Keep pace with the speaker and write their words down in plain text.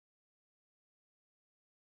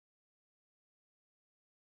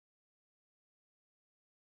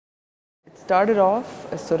Started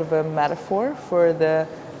off as sort of a metaphor for the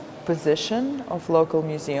position of local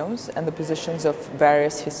museums and the positions of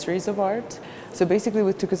various histories of art. So basically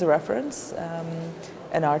we took as a reference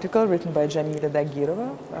an article written by Jamila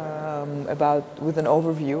Dagirova with an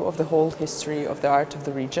overview of the whole history of the art of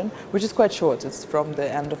the region, which is quite short. It's from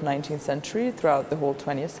the end of 19th century throughout the whole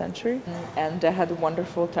 20th century. And I had a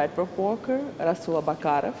wonderful tightrope walker, Rasula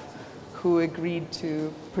Bakarov, who agreed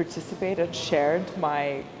to participate and shared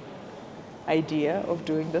my idea of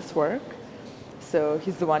doing this work. So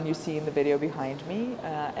he's the one you see in the video behind me,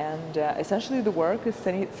 essentially the work is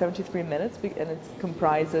 73 minutes and it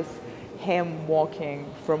comprises him walking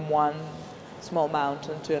from one small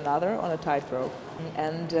mountain to another on a tightrope,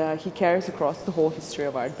 and he carries across the whole history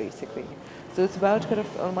of art basically. So it's about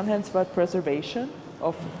on one hand it's about preservation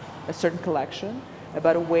of a certain collection,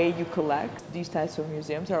 about a way you collect. These types of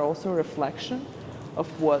museums are also a reflection of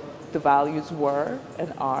what the values were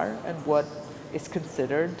and are and what is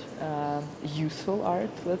considered useful art,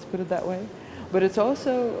 let's put it that way. But it's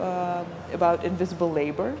also about invisible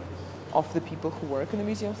labor of the people who work in the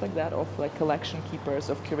museums like that, of like collection keepers,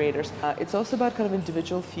 of curators. It's also about kind of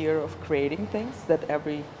individual fear of creating things that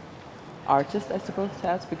every artist, I suppose,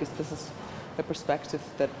 has, because this is a perspective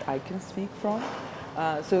that I can speak from.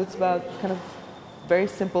 So it's about kind of very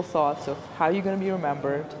simple thoughts of how you're going to be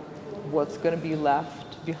remembered, what's going to be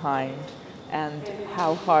left behind, and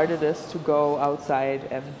how hard it is to go outside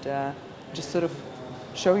and just sort of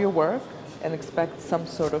show your work and expect some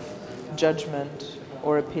sort of judgment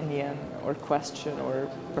or opinion or question or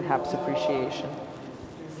perhaps appreciation.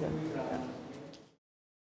 So, yeah.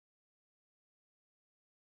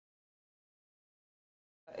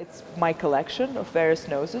 It's my collection of various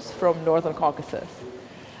noses from northern Caucasus.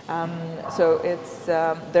 So it's,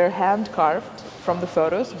 they're hand carved from the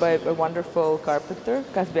photos by a wonderful carpenter,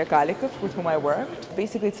 with whom I worked.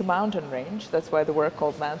 Basically it's a mountain range, that's why the work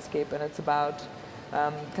called landscape, and it's about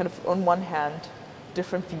kind of on one hand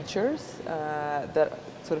different features that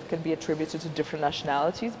sort of can be attributed to different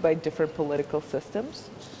nationalities by different political systems.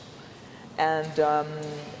 And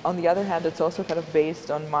on the other hand, it's also kind of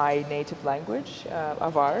based on my native language,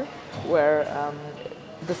 Avar, where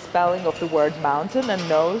the spelling of the word mountain and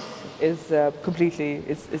nose is completely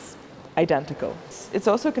identical. It's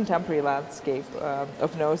also a contemporary landscape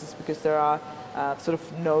of noses, because there are sort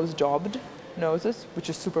of nose-jobbed noses, which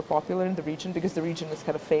is super popular in the region because the region is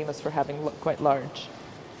kind of famous for having quite large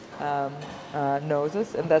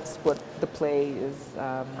noses, and that's what the play is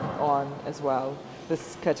on as well.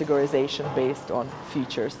 This categorization based on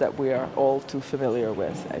features that we are all too familiar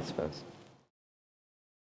with, I suppose.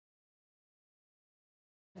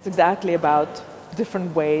 It's exactly about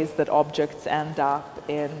different ways that objects end up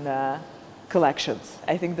in collections.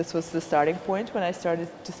 I think this was the starting point when I started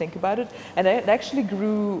to think about it, and it actually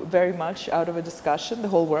grew very much out of a discussion, the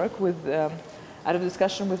whole work, out of a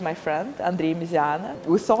discussion with my friend Andrey Kureshkov.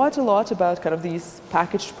 We thought a lot about kind of these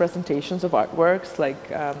packaged presentations of artworks, like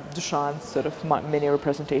Duchamp's sort of mini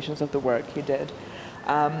representations of the work he did,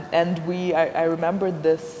 and I remembered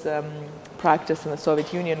this practice in the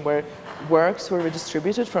Soviet Union where works were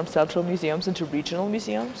redistributed from central museums into regional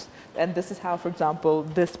museums. And this is how, for example,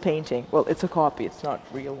 this painting, well, it's a copy, it's not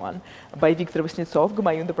a real one, by Vasnetsov,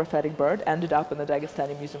 Gumayun the Prophetic Bird, ended up in the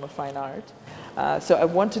Dagestani Museum of Fine Art. So I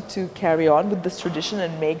wanted to carry on with this tradition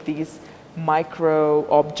and make these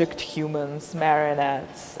micro-object humans,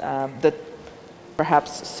 marionettes, that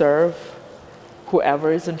perhaps serve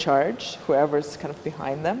whoever is in charge, whoever is kind of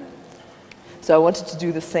behind them. So I wanted to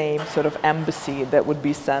do the same sort of embassy that would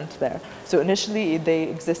be sent there. So initially they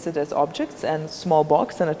existed as objects and small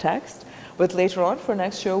box and a text, but later on for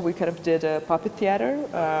next show we kind of did a puppet theater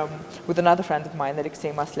with another friend of mine,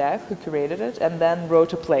 Alexey Maslev, who curated it, and then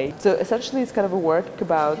wrote a play. So essentially it's kind of a work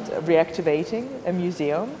about reactivating a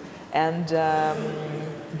museum and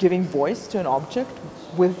giving voice to an object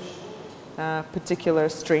with particular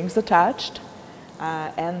strings attached,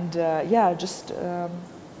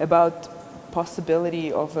 about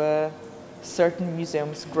possibility of a certain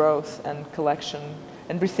museum's growth and collection,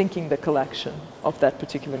 and rethinking the collection of that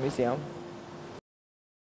particular museum.